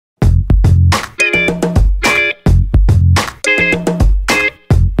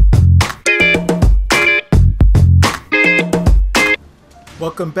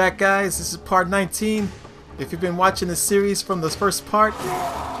Welcome back, guys. This is part 19. If you've been watching this series from the first part,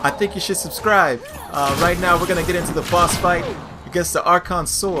 I think you should subscribe. Right now we're gonna get into the boss fight against the Archon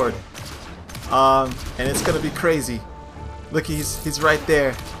sword, and it's gonna be crazy. Look, he's right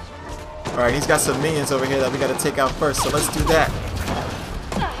there. All right, he's got some minions over here that we gotta take out first, so let's do that.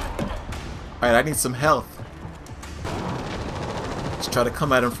 All right, I need some health. Let's try to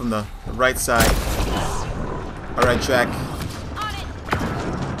come at him from the right side. All right, Jack.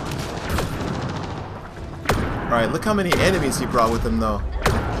 All right, look how many enemies he brought with him, though.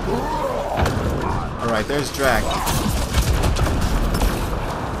 All right, there's Drac.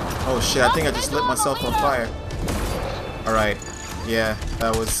 Oh shit! I think I just lit myself on fire. All right, yeah,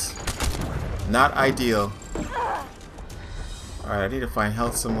 that was not ideal. All right, I need to find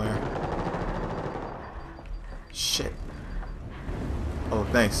health somewhere. Shit. Oh,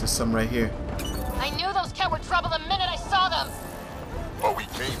 thanks. There's some right here. I knew those cat were trouble the minute I saw them. Oh, we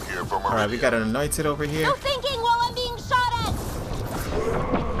came here from All right, we got an anointed over here. No thinking while I'm being shot at.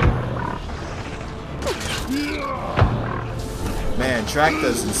 Man, Drac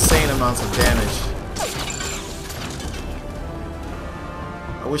does insane amounts of damage.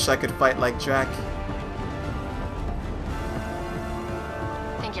 I wish I could fight like Drac.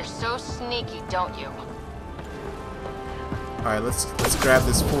 Think you're so sneaky, don't you? All right, let's grab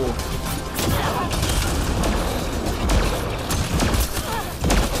this fool.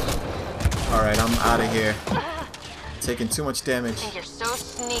 All right, I'm out of here. Taking too much damage. Think you're so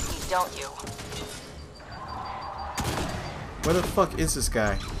sneaky, don't you? Where the fuck is this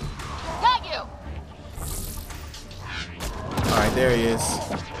guy? Got you. All right, there he is.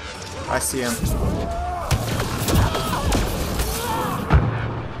 I see him.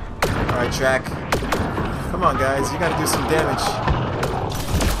 All right, Drac. Come on, guys. You gotta do some damage.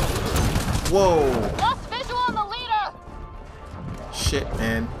 Whoa. Lost visual on the leader. Shit,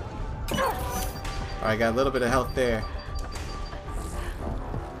 man. Alright, got a little bit of health there.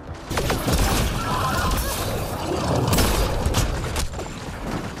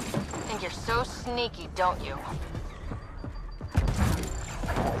 Think you're so sneaky, don't you?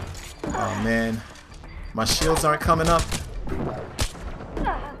 Oh man, my shields aren't coming up.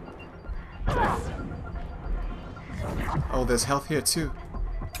 Oh, there's health here too.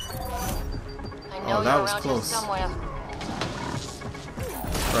 I know Oh, that you're was around close. here somewhere.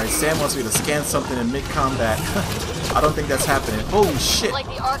 Alright, Sam wants me to scan something in mid-combat. I don't think that's happening. Holy shit! Like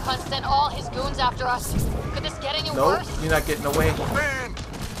the Archon sent all his goons after us. Could this get any Nope, worse? you're not getting away. Man,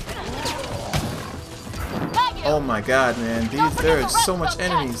 Got you. Oh my god, man. There's so much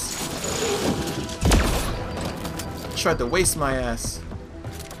enemies. Tried to waste my ass.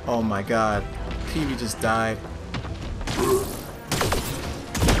 Oh my god. Peavy just died.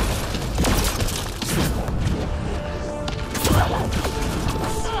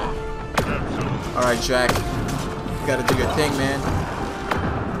 Alright, Jack. You gotta do your thing, man.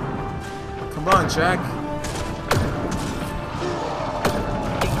 Come on, Jack.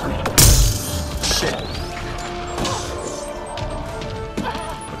 Shit.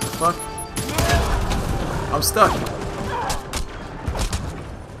 What the fuck? I'm stuck.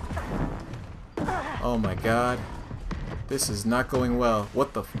 Oh my god. This is not going well.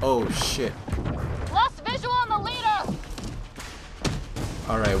 What the oh shit. Lost visual on the leader.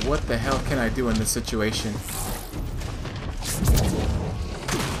 Alright, what the hell can I do in this situation?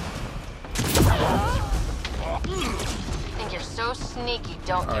 Think you're so sneaky,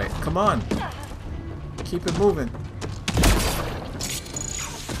 don't you? Alright, come on. Keep it moving.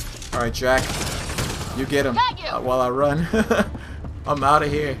 Alright, Jack. You get him Got you. while I run. I'm out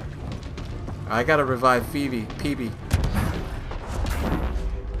of here. I gotta revive Peavy.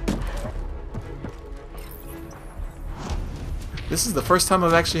 This is the first time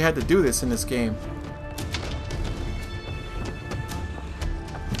I've actually had to do this in this game.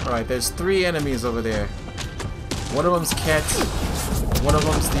 Alright, there's 3 enemies over there. One of them's Ket. One of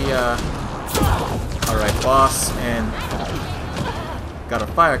them's the, alright, boss, and got a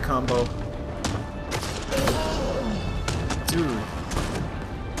fire combo. Dude.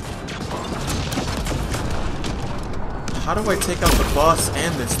 How do I take out the boss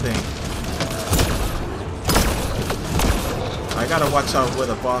and this thing? I gotta watch out where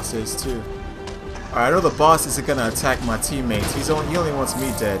the boss is too. Alright, I know the boss isn't gonna attack my teammates. He only wants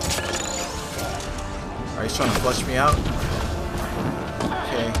me dead. Alright, he's trying to flush me out.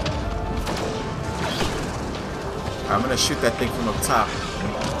 Okay. Alright, I'm gonna shoot that thing from up top.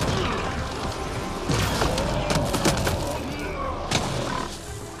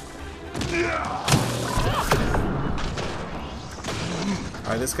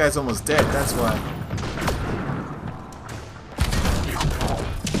 Alright, this guy's almost dead, that's why.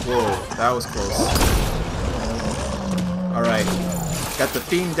 Whoa, that was close. Alright. Got the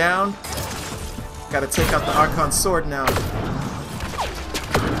Fiend down. Gotta take out the Archon sword now.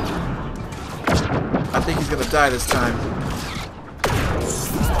 I think he's gonna die this time.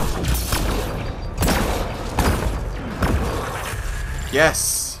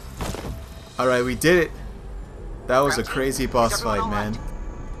 Yes! Alright, we did it. That was a crazy boss fight, man.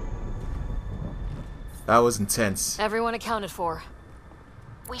 That was intense. Everyone accounted for.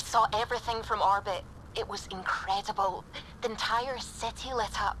 We saw everything from orbit. It was incredible. The entire city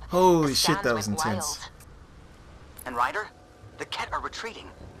lit up. Holy The shit, that scans was went intense. wild. And Ryder, the Ket are retreating.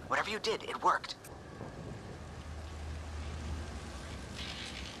 Whatever you did, it worked.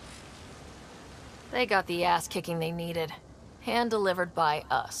 They got the ass kicking they needed. Hand-delivered by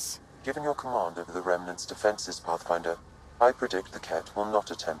us. Given your command over the Remnant's defenses, Pathfinder, I predict the Ket will not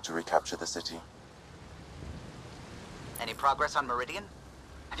attempt to recapture the city. Any progress on Meridian?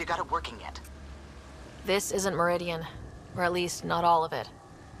 Have you got it working yet? This isn't Meridian. Or at least, not all of it.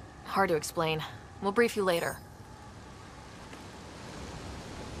 Hard to explain. We'll brief you later.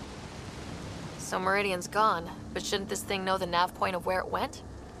 So Meridian's gone, but shouldn't this thing know the nav point of where it went?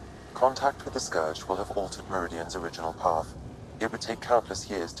 Contact with the Scourge will have altered Meridian's original path. It would take countless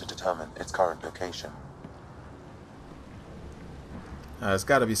years to determine its current location. There's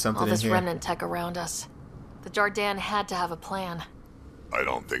gotta be something All in this here. remnant tech around us. The Jardan had to have a plan. I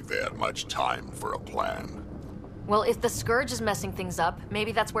don't think they had much time for a plan. Well, if the Scourge is messing things up,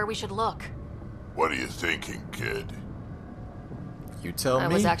 maybe that's where we should look. What are you thinking, kid? You tell I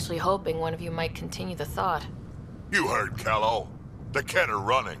me. was actually hoping one of you might continue the thought. You heard, Callow. The Ket are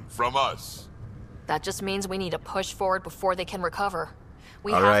running from us. That just means we need to push forward before they can recover.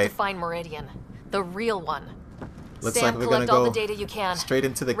 We All have right. to find Meridian. The real one. Looks Sam, like we're gonna collect all go the data you can. straight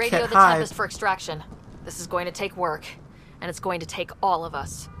into the Radio Ket the hive. Tempest for extraction. This is going to take work, and it's going to take all of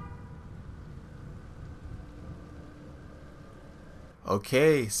us.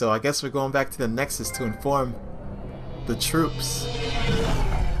 Okay, so I guess we're going back to the Nexus to inform the troops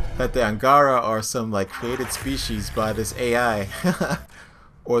that the Angara are some like created species by this AI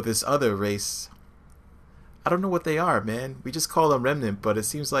or this other race. I don't know what they are, man. We just call them Remnant, but it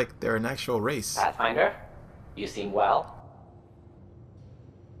seems like they're an actual race. Pathfinder, you seem well.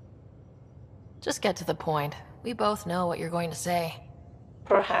 Just get to the point. We both know what you're going to say.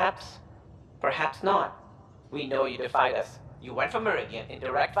 Perhaps. Perhaps not. We know you defied us. You went for Meridian in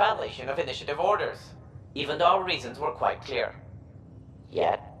direct violation of initiative orders, even though our reasons were quite clear.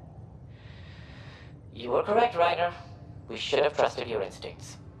 Yet, you were correct, Ryder. We should have trusted your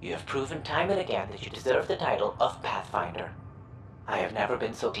instincts. You have proven time and again that you deserve the title of Pathfinder. I have never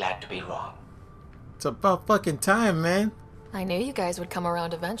been so glad to be wrong. It's about fucking time, man. I knew you guys would come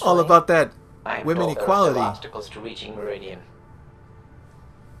around eventually. All about that I am women told there are equality. still obstacles to reaching Meridian.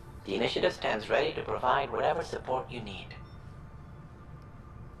 The initiative stands ready to provide whatever support you need.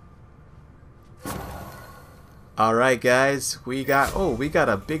 Alright guys, we got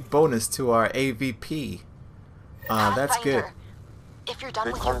a big bonus to our AVP. That's good. Pathfinder, if you're done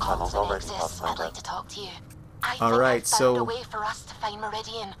Big with your tunnels comms and already, Nexus, I'd Pathfinder. like to talk to you. I think Alright, I've found a so- way for us to find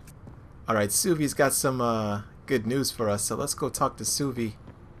Meridian. Alright, Suvi's got some good news for us, so let's go talk to Suvi.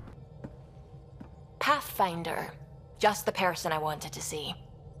 Pathfinder. Just the person I wanted to see.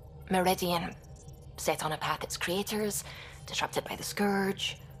 Meridian. Set on a path its creators, disrupted by the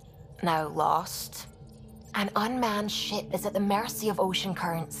Scourge, now lost. An unmanned ship is at the mercy of ocean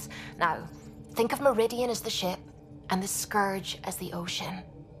currents. Now, think of Meridian as the ship, and the Scourge as the ocean.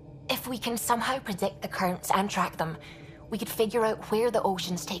 If we can somehow predict the currents and track them, we could figure out where the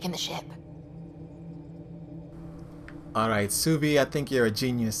ocean's taken the ship. Alright, Suvi, I think you're a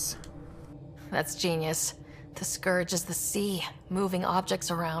genius. That's genius. The Scourge is the sea, moving objects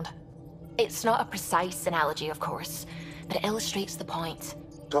around. It's not a precise analogy, of course, but it illustrates the point.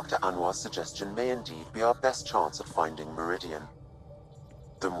 Dr. Anwar's suggestion may indeed be our best chance at finding Meridian.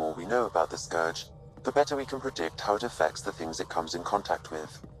 The more we know about the Scourge, the better we can predict how it affects the things it comes in contact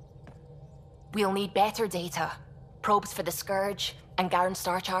with. We'll need better data. Probes for the Scourge, and Garen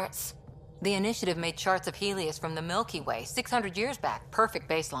star charts. The Initiative made charts of Helios from the Milky Way 600 years back. Perfect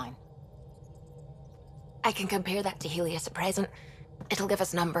baseline. I can compare that to Helios at present. It'll give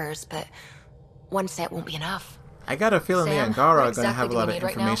us numbers, but one set won't be enough. I got a feeling the Sam, Angara what are gonna have exactly a lot do of you need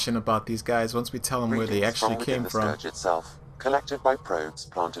right now? information about these guys once we tell them where they Readings actually from within came the from. Scourge itself, collected by probes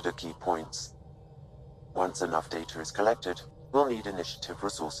planted at key points. Once enough data is collected, we'll need initiative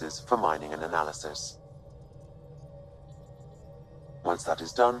resources for mining and analysis. Once that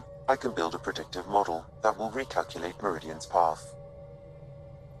is done, I can build a predictive model that will recalculate Meridian's path.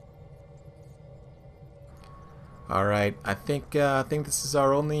 Alright, I think this is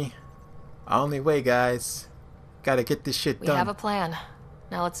our only way, guys. Gotta get this shit done. We have a plan.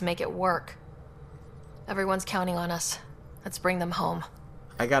 Now let's make it work. Everyone's counting on us. Let's bring them home.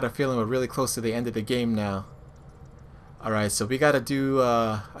 I got a feeling we're really close to the end of the game now. Alright, so we gotta do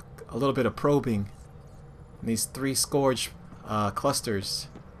a little bit of probing in these 3 Scourge clusters.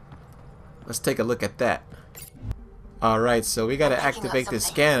 Let's take a look at that. Alright, so we gotta activate this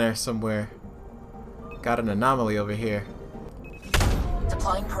scanner somewhere. Got an anomaly over here.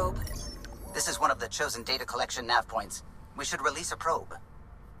 Deploying probe. This is one of the chosen data collection nav points. We should release a probe.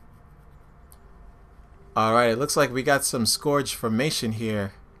 Alright, it looks like we got some Scourge formation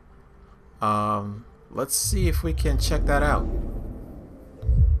here. Let's see if we can check that out.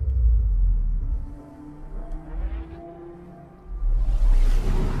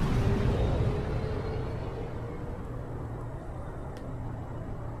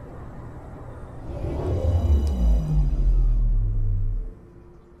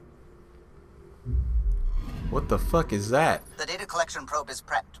 What the fuck is that? The data collection probe is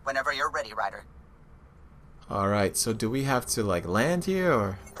prepped whenever you're ready, Ryder. Alright, so do we have to like land here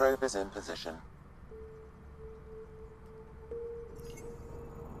or? Probe is in position.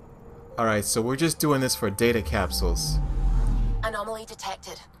 Alright, so we're just doing this for data capsules. Anomaly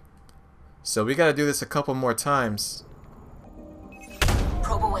detected. So we gotta do this a couple more times.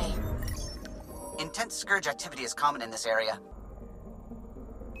 Probe away. Intense Scourge activity is common in this area.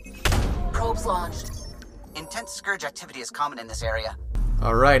 Probes launched. Intense Scourge activity is common in this area.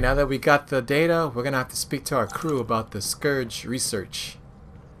 Alright, now that we got the data, we're gonna have to speak to our crew about the Scourge research.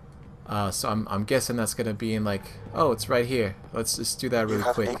 So I'm guessing that's gonna be in like, oh, it's right here. Let's just do that really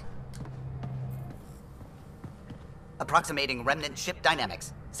quick. Approximating remnant ship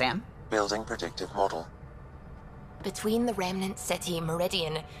dynamics. Sam? Building predictive model. Between the remnant city,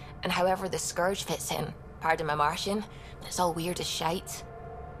 Meridian, and however the Scourge fits in, pardon my Martian, it's all weird as shite.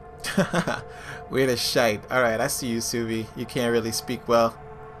 Weird as shite. Alright, I see you, Suvi. You can't really speak well.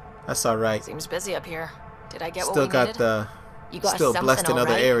 That's alright. Seems busy up here. Did I get Still what we got needed? the... You got still something, blessed in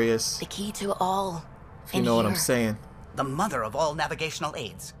other alright? areas. The key to it all. If you know what I'm saying. The mother of all navigational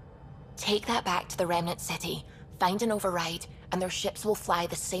aids. Take that back to the remnant city, find an override, and their ships will fly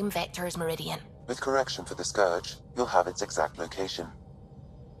the same vector as Meridian. With correction for the Scourge, you'll have its exact location.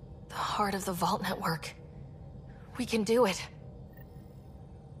 The heart of the Vault Network. We can do it.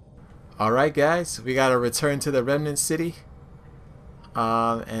 Alright guys, we gotta return to the Remnant City.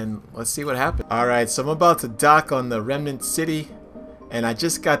 And let's see what happens. Alright, so I'm about to dock on the Remnant City. And I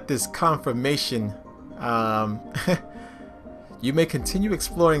just got this confirmation. You may continue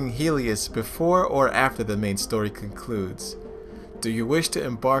exploring Helios before or after the main story concludes. Do you wish to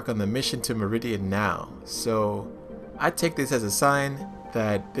embark on the mission to Meridian now? So, I take this as a sign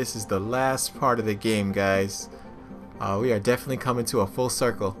that this is the last part of the game, guys. We are definitely coming to a full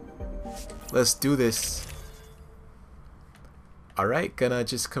circle. Let's do this. Alright, gonna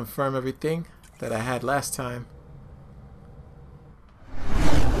just confirm everything that I had last time.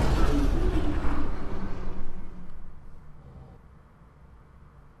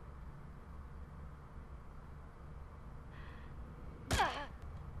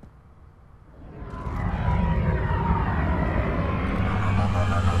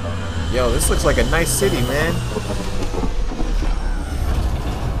 Yo, this looks like a nice city, man.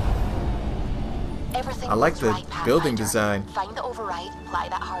 I like the building design. Find the override, apply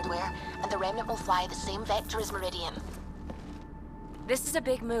that hardware, and the remnant will fly the same vector as Meridian. This is a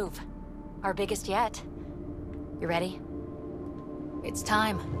big move. Our biggest yet. You ready? It's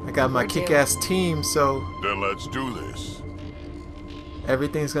time. I got my kick-ass team, so Then let's do this.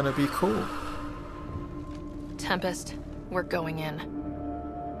 everything's gonna be cool. Tempest, we're going in.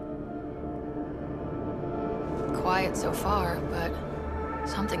 Quiet so far, but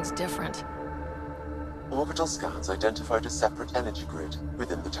something's different. Orbital scans identified a separate energy grid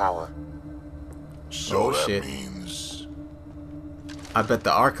within the tower. So Oh, that shit. means... I bet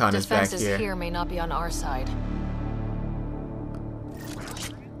the Archon is back Defenses here. here may not be on our side.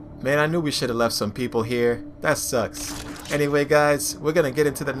 Man, I knew we should have left some people here. That sucks. Anyway, guys, we're gonna get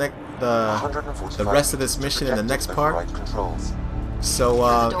into the rest of this mission in the next part.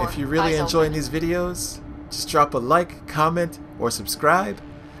 So, if you're really enjoying these videos, just drop a like, comment, or subscribe.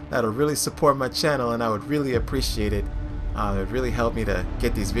 That'll really support my channel, and I would really appreciate it. It would really help me to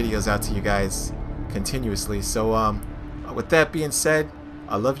get these videos out to you guys continuously. So, with that being said,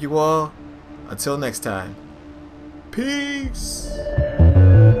 I love you all. Until next time. Peace!